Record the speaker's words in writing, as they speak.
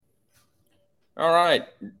All right,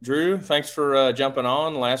 Drew, thanks for jumping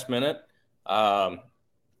on last minute. Um,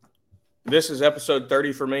 this is episode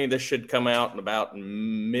 30 for me. This should come out in about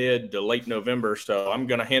mid to late November. So I'm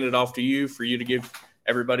going to hand it off to you for you to give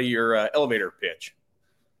everybody your elevator pitch.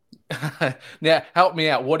 Now, help me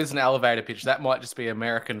out. What is an elevator pitch? That might just be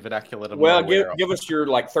American vernacular that I'm not Well, give, aware of. give us your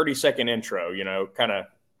 30-second intro, kind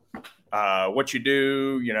of what you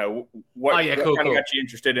do, Oh, what, yeah, what cool, kind of got cool. you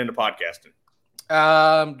interested into podcasting.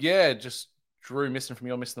 Yeah, just Drew missing from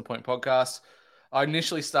your Missing the Point podcast. I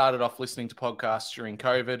initially started off listening to podcasts during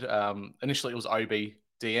COVID. Initially, it was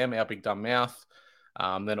OBDM, Our Big Dumb Mouth.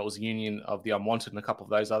 Then it was Union of the Unwanted and a couple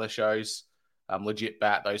of those other shows. Legit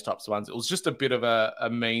Bat, those types of ones. It was just a bit of a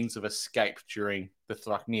means of escape during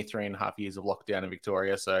the near 3.5 years of lockdown in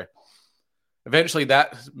Victoria. So eventually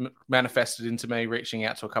that manifested into me reaching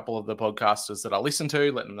out to a couple of the podcasters that I listen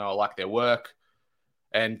to, letting them know I like their work,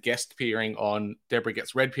 and guest appearing on Deborah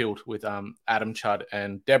Gets Red Pilled with Adam, Chud,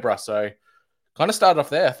 and Deborah. So kind of started off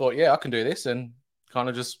there. I thought, yeah, I can do this, and kind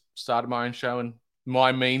of just started my own show and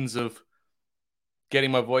my means of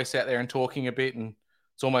getting my voice out there and talking a bit. And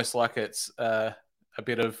it's almost like it's a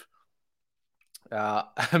bit of a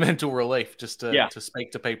mental relief just Yeah, to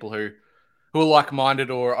speak to people who are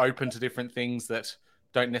like-minded or open to different things that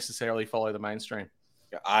don't necessarily follow the mainstream.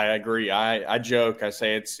 I agree. I joke. I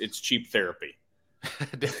say it's cheap therapy.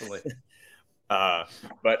 Definitely. Uh,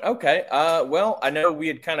 but okay. Well, I know we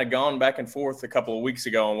had kind of gone back and forth a couple of weeks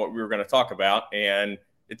ago on what we were going to talk about, and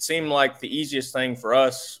it seemed like the easiest thing for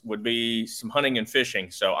us would be some hunting and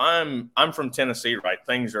fishing. So I'm from Tennessee, right?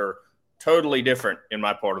 Things are totally different in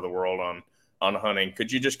my part of the world on hunting.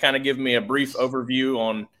 Could you just kind of give me a brief overview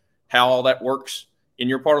on how all that works in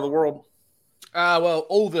your part of the world? Well,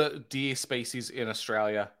 all the deer species in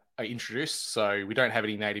Australia are introduced, so we don't have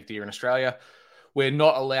any native deer in Australia. We're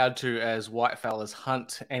not allowed to, as white fellas,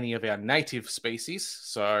 hunt any of our native species,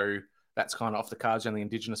 so that's kind of off the cards. Only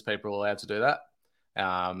Indigenous people are allowed to do that.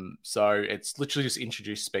 So it's literally just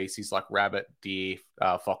introduced species like rabbit, deer,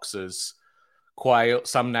 foxes, quail,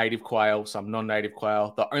 some native quail, some non-native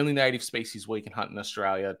quail. The only native species we can hunt in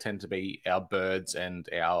Australia tend to be our birds and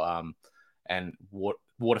our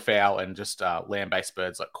waterfowl and just land-based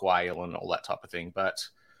birds like quail and all that type of thing. But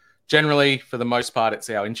generally, for the most part, it's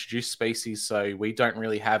our introduced species, so we don't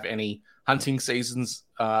really have any hunting seasons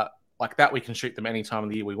like that. We can shoot them any time of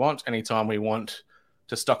the year we want. Anytime we want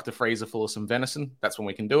to stock the freezer full of some venison, that's when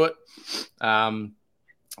we can do it.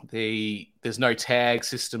 There's no tag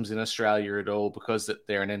systems in Australia at all because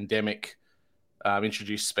they're an endemic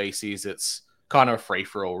introduced species. It's kind of a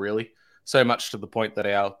free-for-all, really. So much to the point that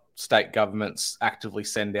our state governments actively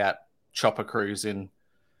send out chopper crews in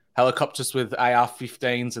helicopters with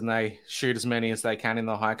AR-15s, and they shoot as many as they can in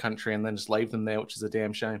the high country and then just leave them there, which is a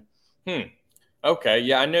damn shame. Okay,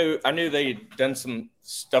 yeah, I knew they'd done some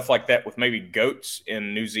stuff like that with maybe goats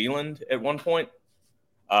in New Zealand at one point.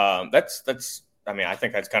 That's. I mean, I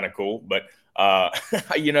think that's kind of cool, but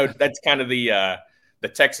that's kind of the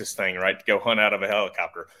Texas thing, right? To go hunt out of a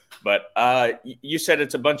helicopter. But you said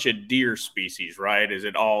it's a bunch of deer species, right? Is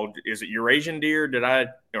it Eurasian deer?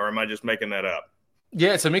 Or am I just making that up?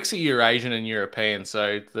 Yeah, it's a mix of Eurasian and European.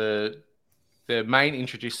 So the main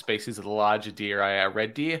introduced species of the larger deer are our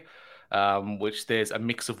red deer, which there's a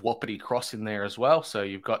mix of Wapiti cross in there as well. So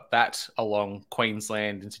you've got that along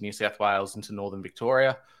Queensland into New South Wales into northern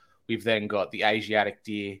Victoria. We've then got the Asiatic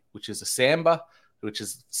deer, which is a Samba, which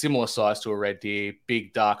is similar size to a red deer,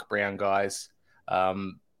 big dark brown guys.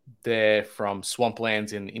 They're from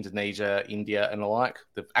swamplands in Indonesia, India, and the like.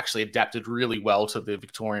 They've actually adapted really well to the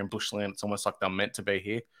Victorian bushland. It's almost like they're meant to be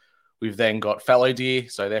here. We've then got fallow deer,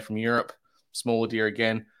 so they're from Europe, smaller deer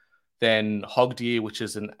again. Then hog deer, which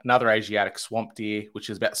is another Asiatic swamp deer, which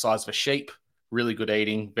is about the size of a sheep. Really good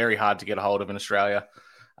eating, very hard to get a hold of in Australia.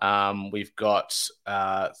 We've got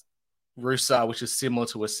Rusa, which is similar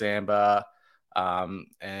to a Samba,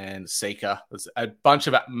 and Sika. There's a bunch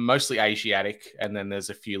of mostly Asiatic, and then there's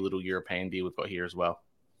a few little European deer we've got here as well.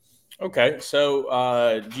 Okay,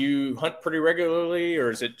 so do you hunt pretty regularly, or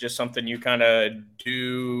is it just something you kind of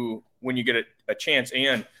do when you get a chance?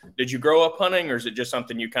 And did you grow up hunting, or is it just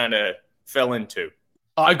something you kind of fell into?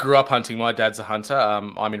 I grew up hunting. My dad's a hunter.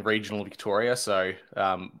 I'm in regional Victoria, so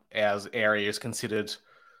our area is considered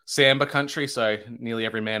Samba country. So nearly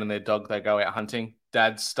every man and their dog, they go out hunting.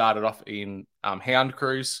 Dad started off in hound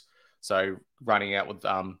crews, so running out with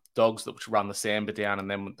dogs that would run the Samba down, and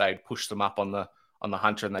then they'd push them up on the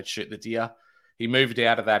hunter and they'd shoot the deer. He moved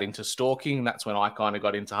out of that into stalking. That's when I kind of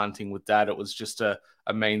got into hunting with Dad. It was just a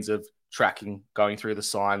means of tracking, going through the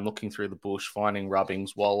sign, looking through the bush, finding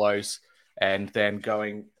rubbings, wallows, and then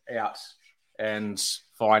going out and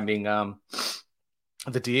finding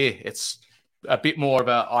The deer, it's a bit more of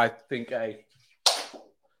a, I think,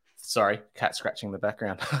 sorry, cat scratching in the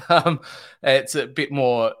background. It's a bit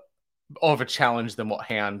more of a challenge than what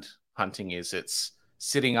hound hunting is. It's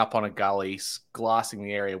sitting up on a gully, glassing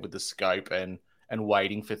the area with the scope and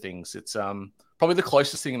waiting for things. It's probably the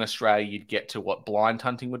closest thing in Australia you'd get to what blind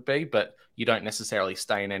hunting would be, but you don't necessarily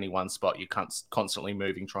stay in any one spot. You're constantly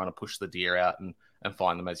moving, trying to push the deer out and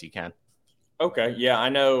find them as you can. Okay, yeah, I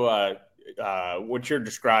know. What you're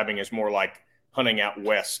describing is more like hunting out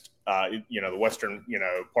west. The western,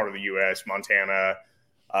 part of the U.S., Montana.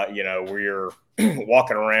 Where you're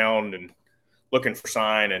walking around and looking for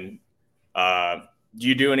sign. And do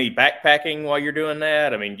you do any backpacking while you're doing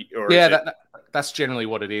that? I mean, or Yeah, is it that's generally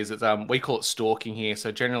what it is. It's we call it stalking here. So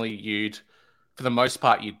generally, for the most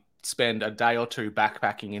part, you'd spend a day or two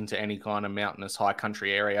backpacking into any kind of mountainous high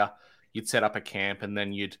country area. You'd set up a camp, and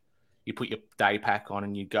then you put your day pack on,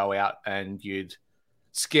 and you'd go out and you'd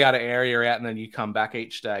scout an area out, and then you come back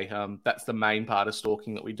each day. That's the main part of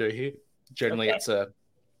stalking that we do here. Generally, okay? it's a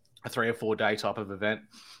 3 or 4 day type of event.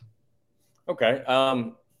 Okay.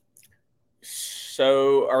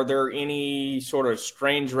 So, are there any sort of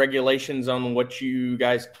strange regulations on what you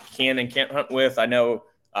guys can and can't hunt with? I know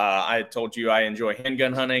I told you I enjoy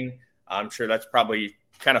handgun hunting. I'm sure that's probably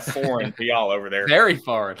kind of foreign to y'all over there. Very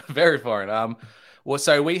foreign, very foreign. Well,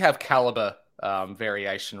 so we have caliber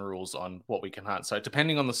variation rules on what we can hunt. So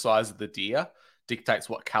depending on the size of the deer, dictates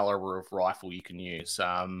what caliber of rifle you can use.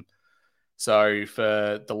 So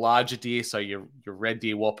for the larger deer, so your red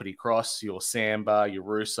deer, wapiti cross, your sambar, your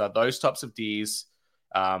rusa, those types of deers,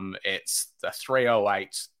 it's the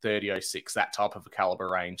 308, 3006, that type of a caliber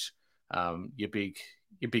range. Your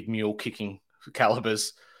big mule kicking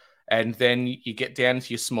calibers. And then you get down to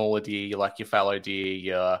your smaller deer, like your fallow deer,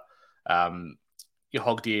 your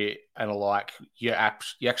hog deer and alike. You're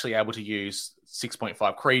actually able to use 6.5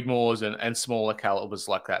 Creedmoors and smaller calibers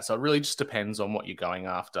like that. So it really just depends on what you're going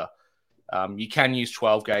after. You can use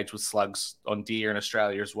 12 gauge with slugs on deer in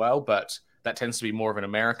Australia as well, but that tends to be more of an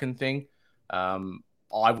American thing.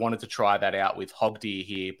 I wanted to try that out with hog deer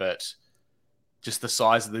here, but just the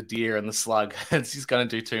size of the deer and the slug, it's just going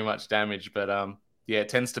to do too much damage. But yeah, it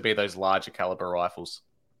tends to be those larger caliber rifles.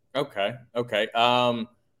 Okay. Okay. I'm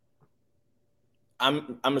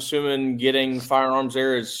assuming getting firearms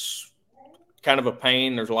there is kind of a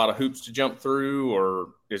pain. There's a lot of hoops to jump through, or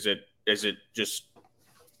is it just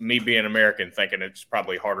me being American thinking it's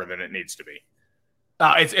probably harder than it needs to be?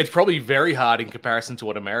 It's probably very hard in comparison to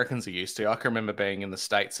what Americans are used to. I can remember being in the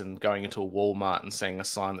States and going into a Walmart and seeing a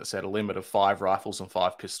sign that said a limit of 5 rifles and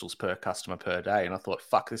 5 pistols per customer per day. And I thought,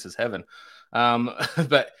 fuck, this is heaven.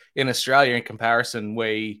 But in Australia, in comparison,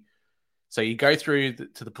 so you go through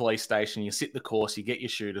to the police station, you sit the course, you get your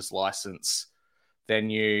shooter's license, then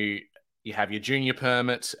you have your junior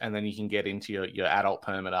permit, and then you can get into your adult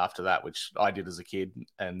permit after that, which I did as a kid,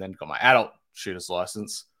 and then got my adult shooter's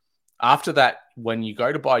license. After that, when you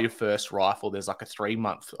go to buy your first rifle, there's like a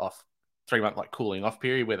 3-month like cooling off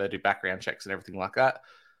period where they do background checks and everything like that.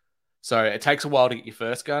 So it takes a while to get your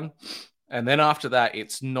first gun. And then after that,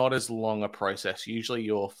 it's not as long a process. Usually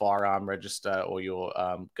your firearm register or your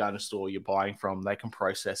gun store you're buying from, they can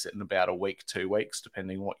process it in about a week, 2 weeks,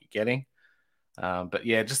 depending on what you're getting. But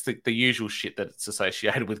yeah, just the usual shit that it's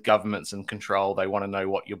associated with governments and control. They want to know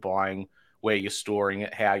what you're buying, where you're storing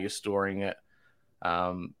it, how you're storing it.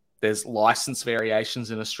 There's license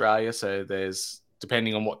variations in Australia. So there's,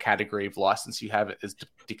 depending on what category of license you have, it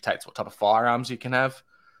dictates what type of firearms you can have.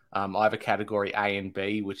 I have a category A and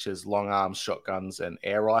B, which is long arms, shotguns, and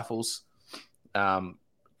air rifles.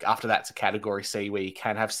 After that's a category C where you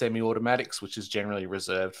can have semi-automatics, which is generally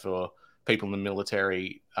reserved for people in the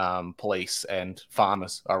military, police, and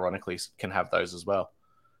farmers, ironically, can have those as well.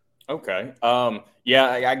 Okay. Yeah,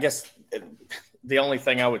 I guess the only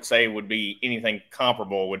thing I would say would be anything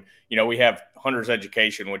comparable would, we have hunter's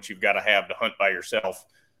education, which you've got to have to hunt by yourself.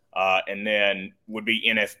 And then would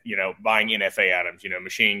be buying NFA items,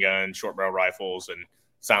 machine guns, short barrel rifles, and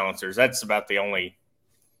silencers. That's about the only,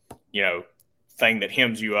 thing that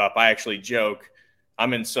hems you up. I actually joke,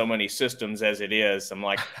 I'm in so many systems as it is. I'm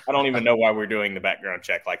like, I don't even know why we're doing the background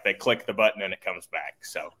check. Like they click the button and it comes back.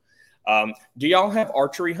 So, do y'all have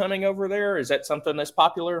archery hunting over there? Is that something that's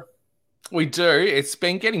popular? We do. It's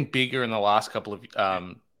been getting bigger in the last couple of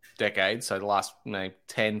decades. So the last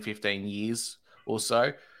 10, 15 years or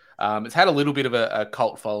so. It's had a little bit of a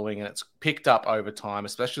cult following, and it's picked up over time,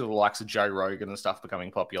 especially the likes of Joe Rogan and stuff becoming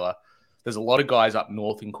popular. There's a lot of guys up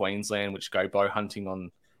north in Queensland which go bow hunting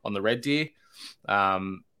on the red deer.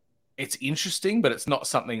 It's interesting, but it's not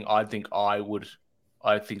something I think I would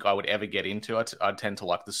ever get into. I tend to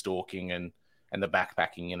like the stalking and and the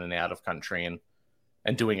backpacking in and out of country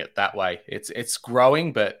and doing it that way. It's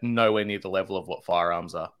growing, but nowhere near the level of what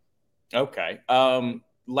firearms are. Okay.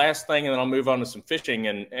 Last thing, and then I'll move on to some fishing.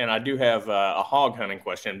 And I do have a hog hunting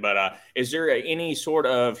question, but is there any sort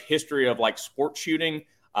of history of like sport shooting?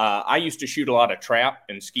 I used to shoot a lot of trap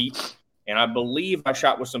and skeet, and I believe I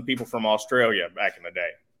shot with some people from Australia back in the day.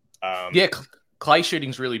 Yeah, clay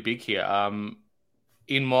shooting's really big here.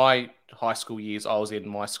 In my high school years, I was in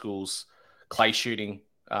my school's clay shooting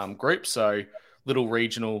group. So little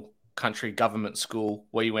regional country government school.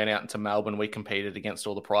 We went out into Melbourne. We competed against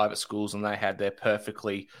all the private schools, and they had their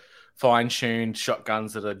perfectly fine-tuned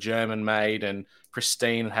shotguns that are German-made and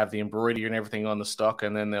pristine and have the embroidery and everything on the stock.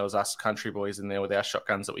 And then there was us country boys in there with our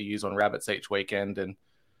shotguns that we use on rabbits each weekend.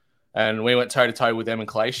 And we went toe-to-toe with them in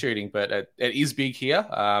clay shooting. But it is big here.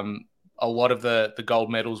 A lot of the gold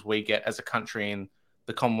medals we get as a country in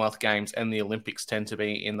the Commonwealth Games and the Olympics tend to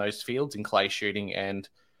be in those fields, in clay shooting and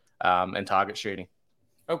target shooting.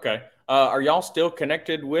 Okay. Are y'all still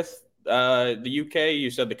connected with the UK? You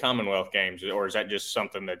said the Commonwealth Games, or is that just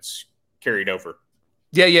something that's carried over?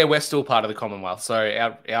 Yeah, we're still part of the Commonwealth.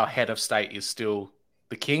 So our head of state is still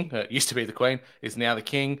the king. It used to be the Queen, is now the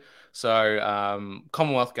king. So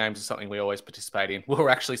Commonwealth Games is something we always participate in. We were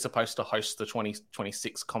actually supposed to host the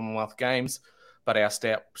 2026 Commonwealth Games, but our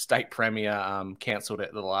state premier cancelled it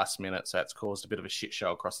at the last minute. So it's caused a bit of a shit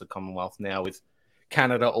show across the Commonwealth now, with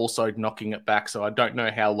Canada also knocking it back. So I don't know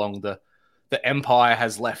how long the empire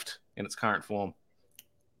has left in its current form.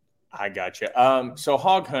 I gotcha. So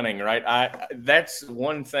hog hunting, right? That's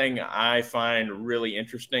one thing I find really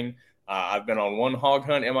interesting. I've been on one hog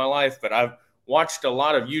hunt in my life, but I've watched a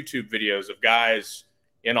lot of YouTube videos of guys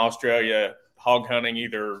in Australia hog hunting,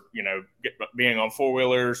 either being on four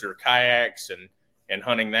wheelers or kayaks and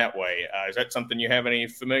hunting that way. Is that something you have any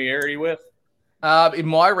familiarity with? In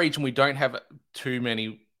my region, we don't have too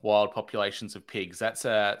many wild populations of pigs. That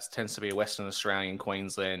tends to be a Western Australian,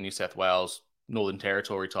 Queensland, New South Wales, Northern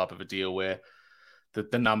Territory type of a deal, where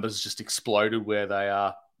the numbers just exploded where they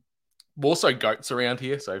are. Also goats around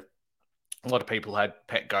here. So a lot of people had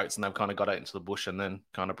pet goats and they've kind of got out into the bush and then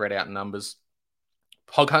kind of bred out in numbers.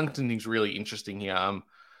 Hog hunting is really interesting here.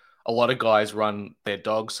 A lot of guys run their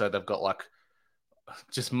dogs, so they've got like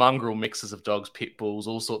just mongrel mixes of dogs, pit bulls,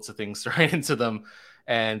 all sorts of things thrown into them,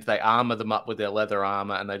 and they armor them up with their leather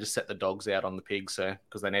armor, and they just set the dogs out on the pigs, so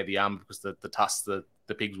because they need the armor, because the tusks,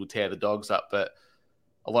 the pigs will tear the dogs up. But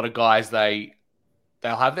a lot of guys, they'll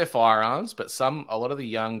have their firearms, but a lot of the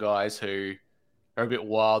young guys who are a bit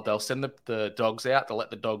wild, they'll send the dogs out, they'll let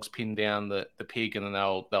the dogs pin down the pig, and then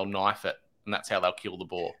they'll knife it, and that's how they'll kill the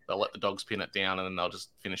boar. They'll let the dogs pin it down, and then they'll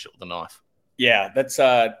just finish it with a knife. Yeah,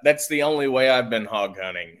 that's the only way I've been hog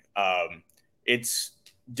hunting. It's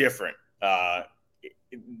different.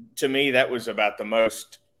 To me, that was about the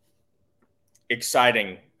most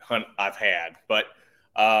exciting hunt I've had. But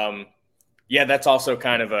yeah, that's also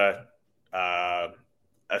kind of a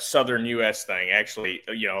southern U.S. thing. Actually,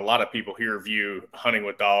 a lot of people here view hunting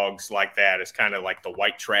with dogs like that as kind of like the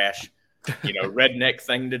white trash, redneck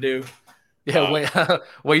thing to do. Yeah,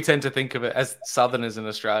 we tend to think of it as Southerners in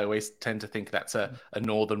Australia. We tend to think that's a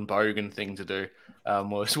northern bogan thing to do.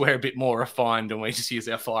 We're a bit more refined and we just use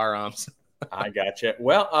our firearms. I gotcha.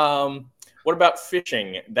 Well, what about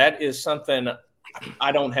fishing? That is something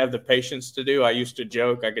I don't have the patience to do. I used to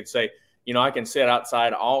joke. I could say, I can sit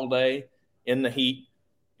outside all day in the heat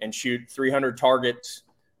and shoot 300 targets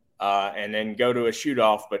and then go to a shoot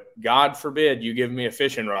off. But God forbid you give me a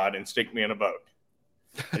fishing rod and stick me in a boat.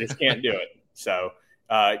 I just can't do it. So,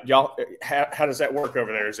 y'all, how does that work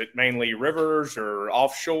over there? Is it mainly rivers or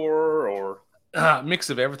offshore or? Mix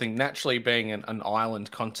of everything. Naturally, being an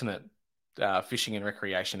island continent, fishing and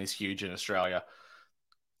recreation is huge in Australia.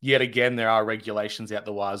 Yet again, there are regulations out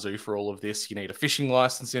the wazoo for all of this. You need a fishing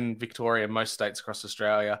license in Victoria and most states across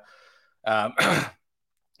Australia.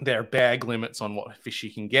 There are bag limits on what fish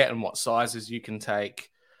you can get and what sizes you can take.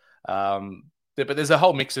 But there's a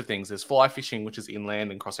whole mix of things. There's fly fishing, which is inland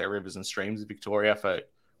and across our rivers and streams in Victoria for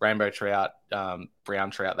rainbow trout, brown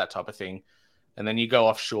trout, that type of thing. And then you go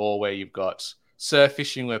offshore where you've got surf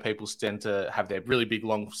fishing, where people tend to have their really big,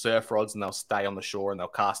 long surf rods and they'll stay on the shore and they'll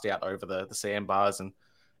cast out over the sandbars and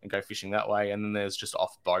go fishing that way. And then there's just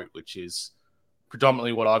off boat, which is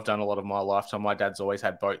predominantly what I've done a lot of my lifetime. My dad's always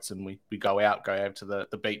had boats and we go out to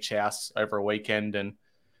the beach house over a weekend and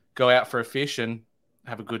go out for a fish and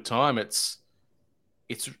have a good time. It's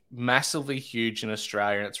massively huge in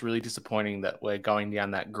Australia, and it's really disappointing that we're going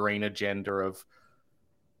down that green agenda of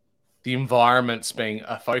the environment's being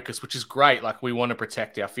a focus, which is great. Like, we want to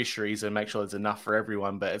protect our fisheries and make sure there's enough for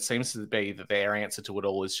everyone, but it seems to be that their answer to it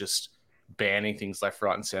all is just banning things left,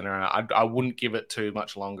 right, and center. And I wouldn't give it too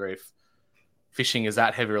much longer if fishing is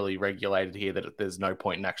that heavily regulated here that there's no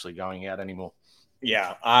point in actually going out anymore.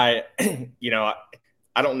 Yeah, you know,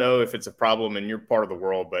 I don't know if it's a problem in your part of the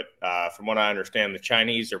world, but from what I understand, the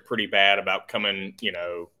Chinese are pretty bad about coming,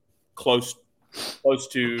 close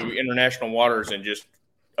to international waters and just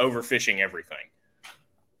overfishing everything.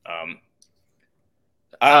 Um,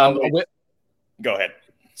 Go ahead.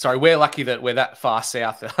 Sorry, we're lucky that we're that far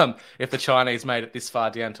south. If the Chinese made it this far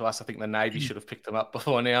down to us, I think the Navy should have picked them up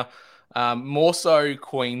before now. More so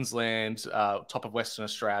Queensland, top of Western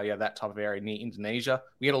Australia, that type of area near Indonesia.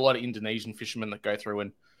 We get a lot of Indonesian fishermen that go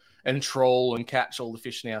through and trawl and catch all the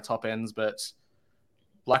fish in our top ends. But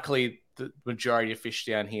luckily, the majority of fish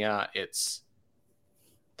down here,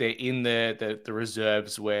 they're in the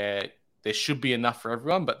reserves where there should be enough for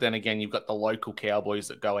everyone. But then again, you've got the local cowboys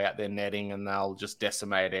that go out there netting and they'll just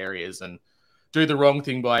decimate areas and do the wrong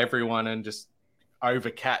thing by everyone and just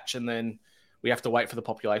overcatch. And then we have to wait for the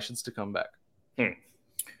populations to come back.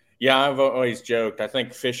 Yeah, I've always joked. I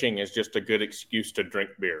think fishing is just a good excuse to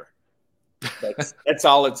drink beer. That's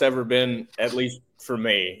all it's ever been, at least for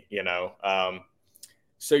me,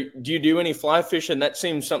 So do you do any fly fishing? That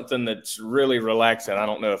seems something that's really relaxing. I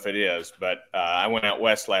don't know if it is, but I went out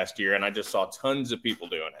west last year and I just saw tons of people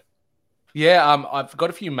doing it. Yeah, I've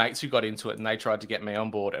got a few mates who got into it and they tried to get me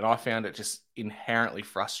on board, and I found it just inherently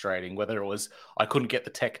frustrating, whether it was I couldn't get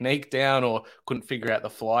the technique down or couldn't figure out the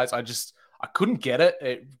flies. I couldn't get it.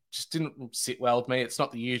 It just didn't sit well with me. It's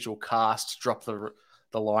not the usual cast, drop the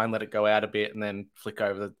line, let it go out a bit, and then flick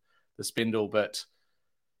over the spindle. But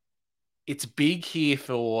it's big here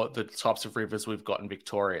for the types of rivers we've got in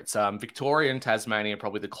Victoria. It's Victoria and Tasmania are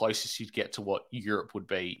probably the closest you'd get to what Europe would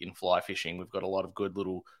be in fly fishing. We've got a lot of good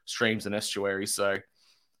little streams and estuaries, so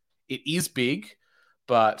it is big,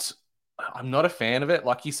 but I'm not a fan of it.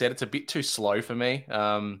 Like you said, it's a bit too slow for me.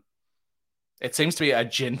 It seems to be a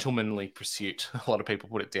gentlemanly pursuit. A lot of people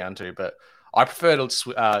put it down to, but I prefer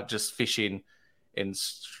to just fish in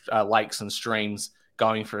lakes and streams,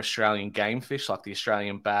 going for Australian game fish like the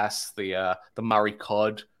Australian bass, the Murray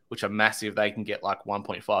cod, which are massive. They can get like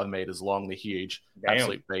 1.5 meters long. They're huge, Damn.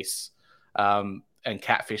 Absolute beasts. And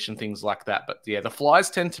catfish and things like that. But yeah, the flies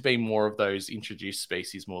tend to be more of those introduced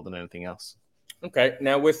species more than anything else. Okay.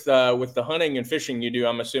 Now with the hunting and fishing you do,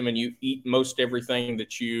 I'm assuming you eat most everything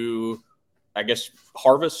that you, I guess,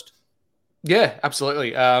 harvest? Yeah,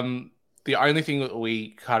 absolutely. The only thing that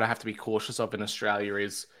we kind of have to be cautious of in Australia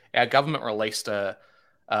is our government released a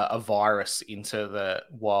virus into the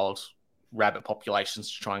wild rabbit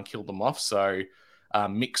populations to try and kill them off. So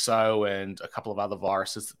Mixo and a couple of other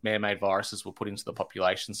viruses, man-made viruses, were put into the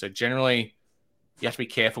population. So generally, you have to be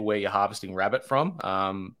careful where you're harvesting rabbit from.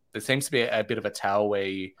 There seems to be a bit of a tell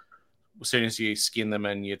where as soon as you skin them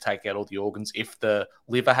and you take out all the organs, if the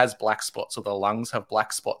liver has black spots or the lungs have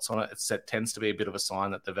black spots on it, it tends to be a bit of a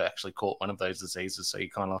sign that they've actually caught one of those diseases. So you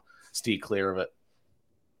kind of steer clear of it.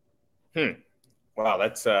 Wow,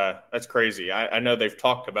 that's crazy. I know they've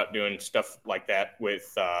talked about doing stuff like that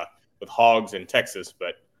with hogs in Texas,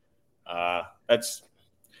 but that's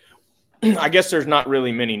I guess there's not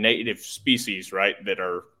really many native species, right, that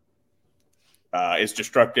are as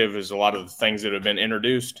destructive as a lot of the things that have been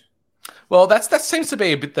introduced. Well, that seems to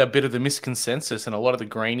be a bit of the misconsensus, and a lot of the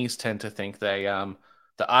greenies tend to think the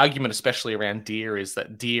argument, especially around deer, is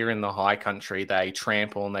that deer in the high country, they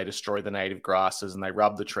trample and they destroy the native grasses and they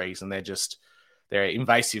rub the trees, and they're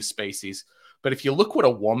invasive species. But if you look what a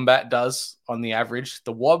wombat does on the average,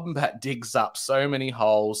 the wombat digs up so many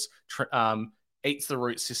holes, eats the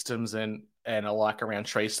root systems and are like around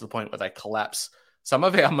trees to the point where they collapse. Some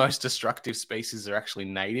of our most destructive species are actually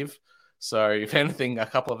native. So if anything, a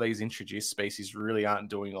couple of these introduced species really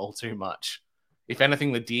aren't doing all too much. If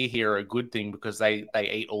anything, the deer here are a good thing because they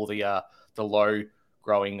eat all the low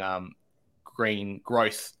growing green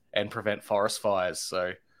growth and prevent forest fires.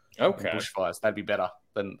 So bushfires, that'd be better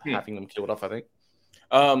than having them killed off, I think.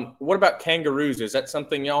 What about kangaroos? Is that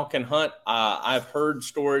something y'all can hunt? I've heard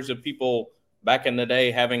stories of people back in the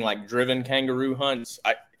day having like driven kangaroo hunts.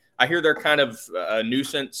 I hear they're kind of a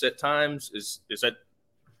nuisance at times. Is that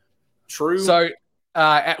true? So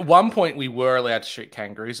at one point we were allowed to shoot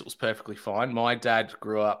kangaroos. It was perfectly fine. My dad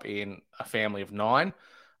grew up in a family of 9.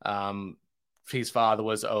 His father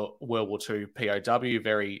was a World War II POW,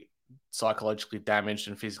 very psychologically damaged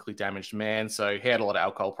and physically damaged man. So he had a lot of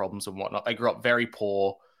alcohol problems and whatnot. They grew up very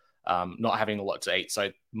poor, not having a lot to eat.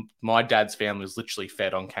 So my dad's family was literally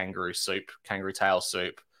fed on kangaroo soup, kangaroo tail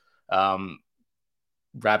soup,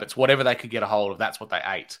 rabbits, whatever they could get a hold of. That's what they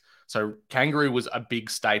ate. So kangaroo was a big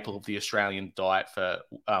staple of the Australian diet for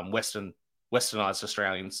westernized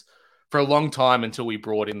Australians for a long time until we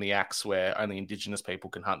brought in the axe where only Indigenous people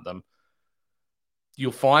can hunt them.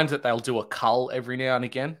 You'll find that they'll do a cull every now and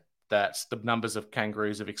again. That the numbers of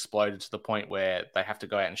kangaroos have exploded to the point where they have to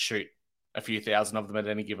go out and shoot a few thousand of them at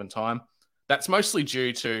any given time. That's mostly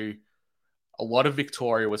due to a lot of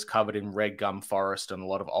Victoria was covered in red gum forest and a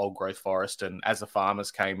lot of old growth forest. And as the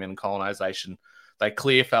farmers came in, colonization, they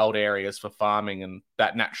clear felled areas for farming, and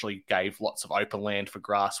that naturally gave lots of open land for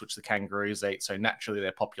grass, which the kangaroos eat. So naturally,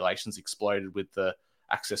 their populations exploded with the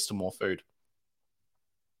access to more food.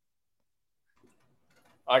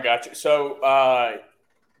 I got you. So,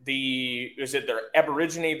 is it the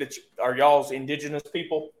Aborigine that are y'all's indigenous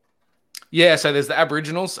people? Yeah, so there's the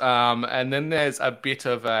Aboriginals, and then there's a bit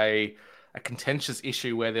of a contentious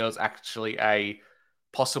issue where there was actually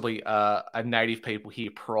possibly a native people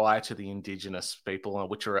here prior to the Indigenous people,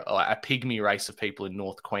 which are a pygmy race of people in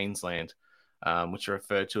North Queensland, which are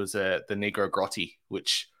referred to as the Negro Grotti,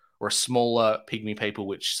 which were a smaller pygmy people,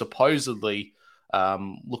 which supposedly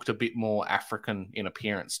looked a bit more African in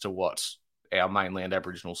appearance to what our mainland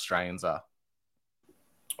Aboriginal Australians are.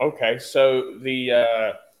 Okay, so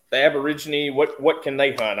the Aborigine, what can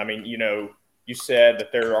they hunt? I mean, you said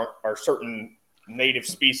that there are certain native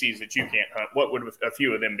species that you can't hunt. What would a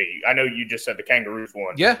few of them be? I know you just said the kangaroo's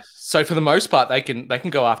one. Yeah, so for the most part, they can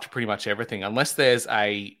go after pretty much everything, unless there's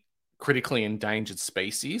a critically endangered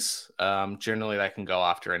species. Generally, they can go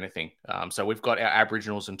after anything. So we've got our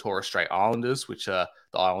Aboriginals and Torres Strait Islanders, which are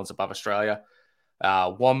the islands above Australia.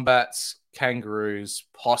 Wombats, kangaroos,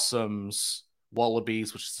 possums,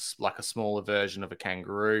 wallabies, which is like a smaller version of a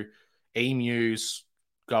kangaroo, emus,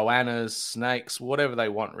 goannas, snakes, whatever they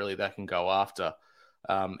want, really, they can go after.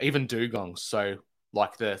 Even dugongs, so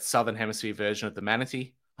like the southern hemisphere version of the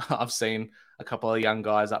manatee. I've seen a couple of young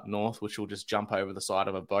guys up north which will just jump over the side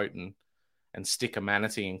of a boat and stick a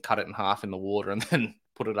manatee and cut it in half in the water and then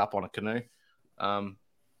put it up on a canoe.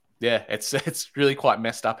 Yeah, it's really quite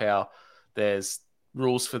messed up how there's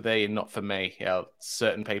rules for thee and not for me. How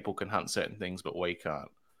certain people can hunt certain things, but we can't.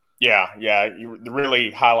 Yeah, you're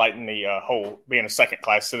really highlighting the whole being a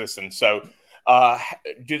second-class citizen. So,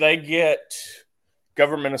 do they get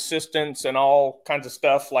government assistance and all kinds of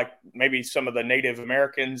stuff like maybe some of the Native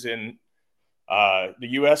Americans in the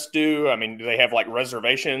U.S. do? I mean, do they have like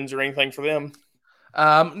reservations or anything for them?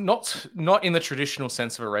 Not in the traditional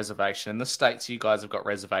sense of a reservation. In the States, you guys have got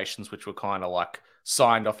reservations, which were kind of like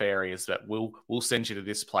signed off areas that we'll send you to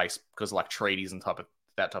this place because like treaties and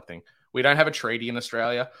that type of thing. We don't have a treaty in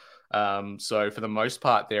Australia. So for the most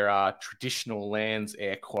part, there are traditional lands,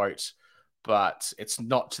 air quote, but it's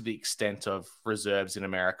not to the extent of reserves in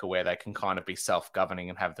America where they can kind of be self-governing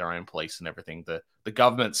and have their own police and everything. The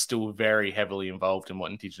government's still very heavily involved in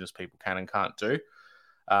what Indigenous people can and can't do.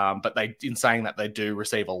 But in saying that, they do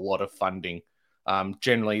receive a lot of funding.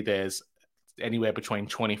 Generally, there's anywhere between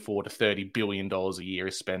 $24 to $30 billion a year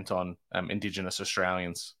is spent on Indigenous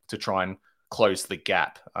Australians to try and close the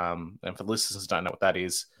gap. And for listeners who don't know what that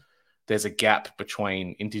is, there's a gap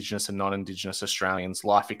between Indigenous and non-Indigenous Australians,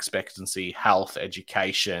 life expectancy, health,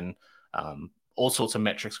 education, all sorts of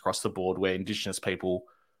metrics across the board where Indigenous people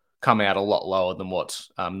come out a lot lower than what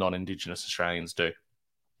non-Indigenous Australians do.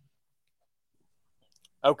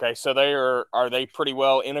 Okay, so are they pretty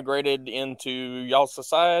well integrated into y'all's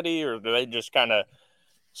society, or do they just kind of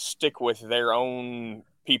stick with their own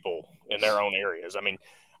people in their own areas? I mean,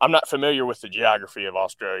 I'm not familiar with the geography of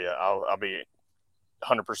Australia. I'll be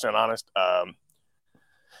 100% honest.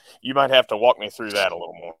 You might have to walk me through that a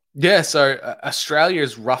little more. Yeah, so Australia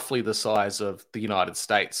is roughly the size of the United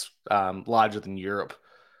States, larger than Europe.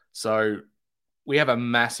 So we have a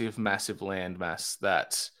massive, massive landmass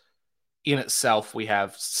that in itself, we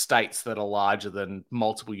have states that are larger than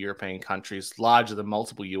multiple European countries, larger than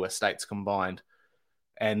multiple US states combined.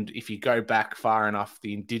 And if you go back far enough,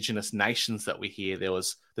 the indigenous nations that we hear,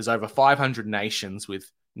 there's over 500 nations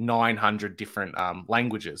with 900 different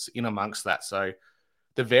languages in amongst that. So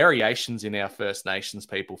the variations in our First Nations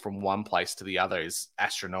people from one place to the other is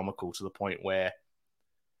astronomical, to the point where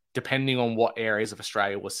depending on what areas of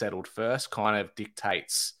Australia were settled first kind of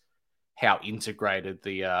dictates how integrated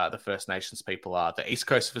the First Nations people are. The east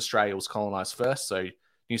coast of Australia was colonised first, so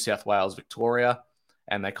New South Wales, Victoria,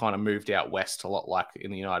 and they kind of moved out west a lot like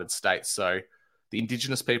in the United States. So the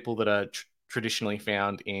Indigenous people that are traditionally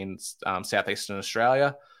found in southeastern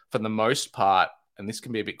Australia, for the most part, and this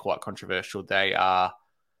can be a bit quite controversial, they're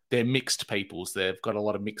mixed peoples. They've got a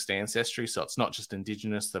lot of mixed ancestry, so it's not just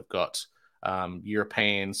Indigenous. They've got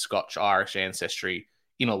European, Scotch, Irish ancestry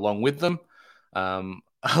in along with them.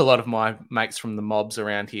 A lot of my mates from the mobs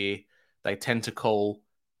around here, they tend to call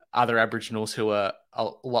other Aboriginals who are a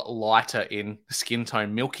lot lighter in skin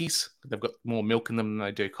tone milkies. They've got more milk in them than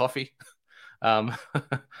they do coffee. Um,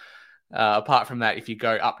 apart from that, if you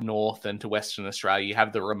go up north and to Western Australia, you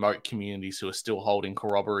have the remote communities who are still holding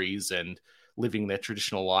corroborees and living their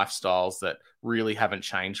traditional lifestyles that really haven't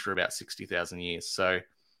changed for about 60,000 years. So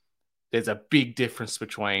there's a big difference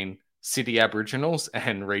between city Aboriginals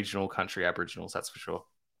and regional country Aboriginals, that's for sure.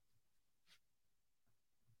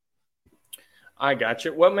 I got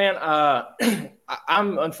you. Well, man,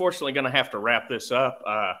 I'm unfortunately going to have to wrap this up.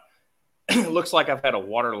 Looks like I've had a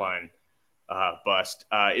water line bust.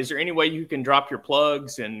 Is there any way you can drop your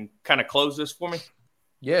plugs and kind of close this for me?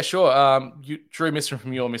 Yeah, sure. Drew Misson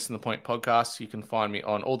from Your Missing the Point podcast. You can find me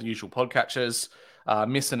on all the usual podcatchers.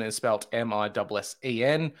 Misson is spelled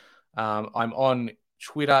Missen. I'm on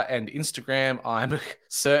Twitter and Instagram. I'm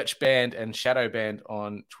search banned and shadow banned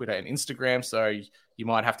on Twitter and Instagram. So you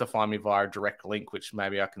might have to find me via a direct link, which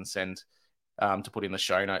maybe I can send to put in the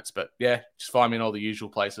show notes. But yeah, just find me in all the usual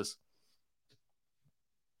places.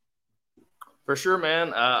 For sure,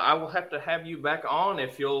 man. I will have to have you back on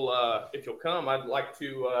if you'll come. I'd like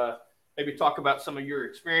to maybe talk about some of your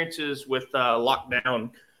experiences with lockdown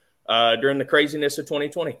during the craziness of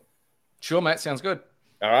 2020. Sure, mate. Sounds good.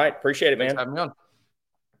 All right. Appreciate it, man. Thanks for having me on.